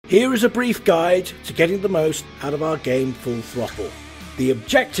Here is a brief guide to getting the most out of our game Full Throttle. The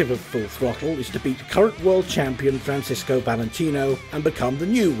objective of Full Throttle is to beat the current world champion Francisco Valentino and become the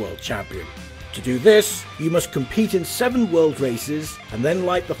new world champion. To do this, you must compete in 7 world races and then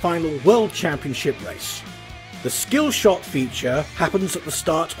light the final world championship race. The skill shot feature happens at the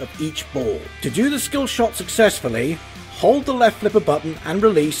start of each ball. To do the skill shot successfully, hold the left flipper button and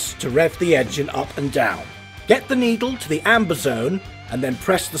release to rev the engine up and down. Get the needle to the amber zone and then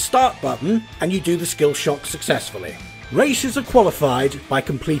press the start button and you do the skill shot successfully. Races are qualified by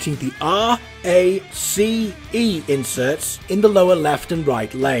completing the R, A, C, E inserts in the lower left and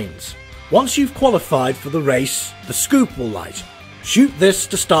right lanes. Once you've qualified for the race, the scoop will light. Shoot this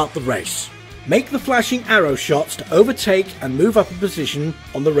to start the race. Make the flashing arrow shots to overtake and move up a position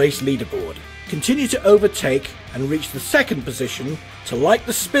on the race leaderboard. Continue to overtake and reach the second position to light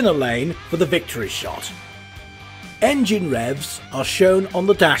the spinner lane for the victory shot. Engine revs are shown on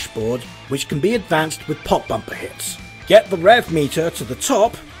the dashboard, which can be advanced with pop bumper hits. Get the rev meter to the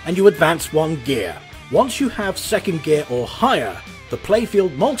top and you advance 1 gear. Once you have 2nd gear or higher, the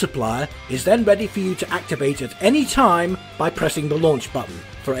playfield multiplier is then ready for you to activate at any time by pressing the launch button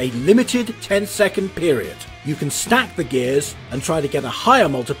for a limited 10-second period. You can stack the gears and try to get a higher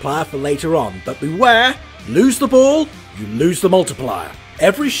multiplier for later on, but beware, lose the ball, you lose the multiplier.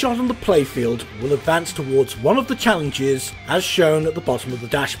 Every shot on the playfield will advance towards one of the challenges as shown at the bottom of the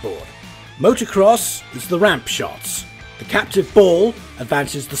dashboard. Motocross is the ramp shots. The captive ball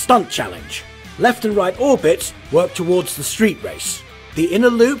advances the stunt challenge. Left and right orbits work towards the street race. The inner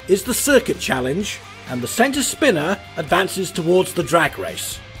loop is the circuit challenge, and the center spinner advances towards the drag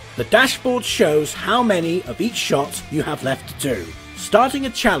race. The dashboard shows how many of each shot you have left to do. Starting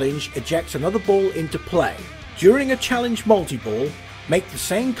a challenge ejects another ball into play. During a challenge multi-ball, make the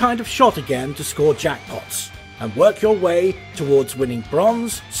same kind of shot again to score jackpots, and work your way towards winning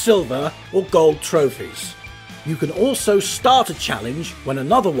bronze, silver or gold trophies. You can also start a challenge when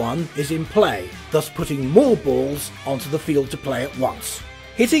another one is in play, thus putting more balls onto the field to play at once.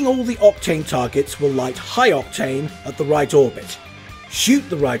 Hitting all the octane targets will light high octane at the right orbit. Shoot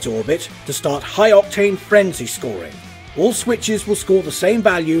the right orbit to start high octane frenzy scoring. All switches will score the same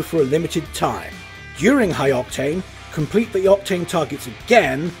value for a limited time. During high octane, complete the octane targets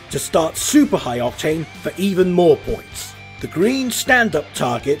again to start super high octane for even more points. The green stand-up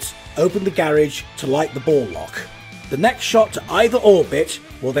targets open the garage to light the ball lock. The next shot to either orbit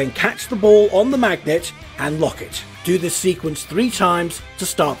will then catch the ball on the magnet and lock it. Do this sequence 3 times to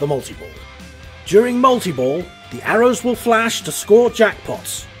start the multi-ball. During multi-ball, the arrows will flash to score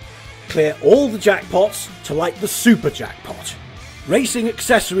jackpots. Clear all the jackpots to light the super jackpot. Racing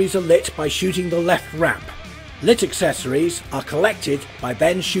accessories are lit by shooting the left ramp. Lit accessories are collected by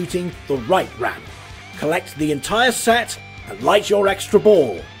then shooting the right ramp. Collect the entire set and light your extra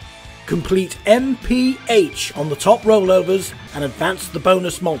ball. Complete MPH on the top rollovers and advance the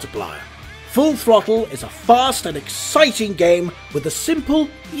bonus multiplier. Full Throttle is a fast and exciting game with a simple,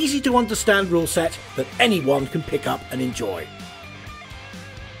 easy to understand rule set that anyone can pick up and enjoy.